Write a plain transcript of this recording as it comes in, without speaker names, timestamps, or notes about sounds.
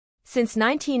Since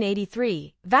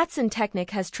 1983, Vatsan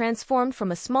has transformed from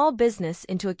a small business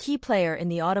into a key player in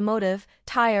the automotive,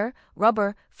 tire,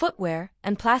 rubber, footwear,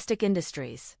 and plastic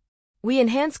industries. We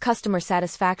enhance customer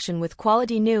satisfaction with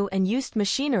quality new and used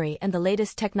machinery and the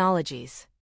latest technologies.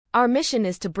 Our mission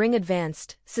is to bring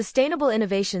advanced, sustainable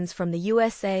innovations from the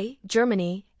USA,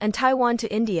 Germany, and Taiwan to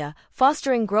India,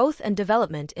 fostering growth and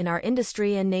development in our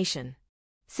industry and nation.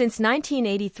 Since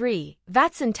 1983,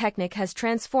 Vatsan has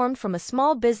transformed from a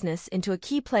small business into a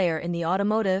key player in the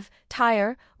automotive,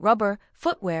 tire, rubber,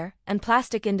 footwear, and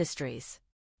plastic industries.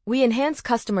 We enhance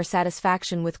customer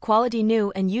satisfaction with quality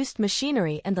new and used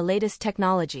machinery and the latest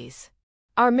technologies.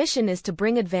 Our mission is to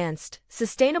bring advanced,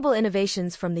 sustainable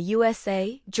innovations from the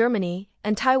USA, Germany,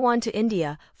 and Taiwan to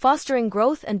India, fostering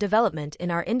growth and development in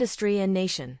our industry and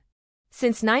nation.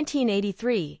 Since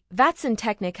 1983,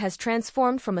 Vatsan has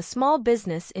transformed from a small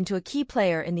business into a key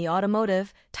player in the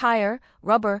automotive, tire,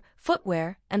 rubber,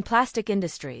 footwear, and plastic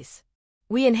industries.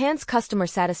 We enhance customer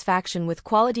satisfaction with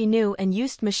quality new and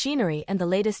used machinery and the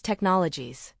latest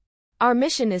technologies. Our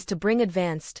mission is to bring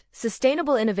advanced,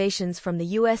 sustainable innovations from the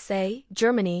USA,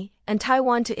 Germany, and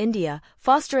Taiwan to India,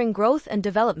 fostering growth and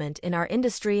development in our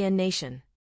industry and nation.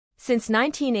 Since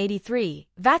 1983,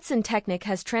 Vatsan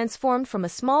has transformed from a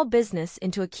small business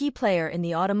into a key player in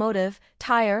the automotive,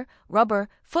 tire, rubber,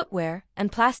 footwear,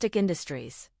 and plastic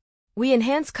industries. We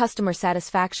enhance customer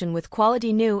satisfaction with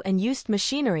quality new and used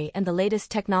machinery and the latest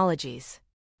technologies.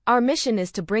 Our mission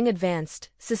is to bring advanced,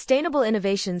 sustainable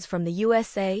innovations from the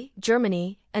USA,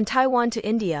 Germany, and Taiwan to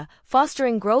India,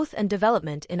 fostering growth and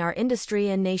development in our industry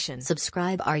and nation.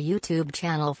 Subscribe our YouTube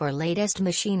channel for latest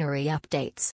machinery updates.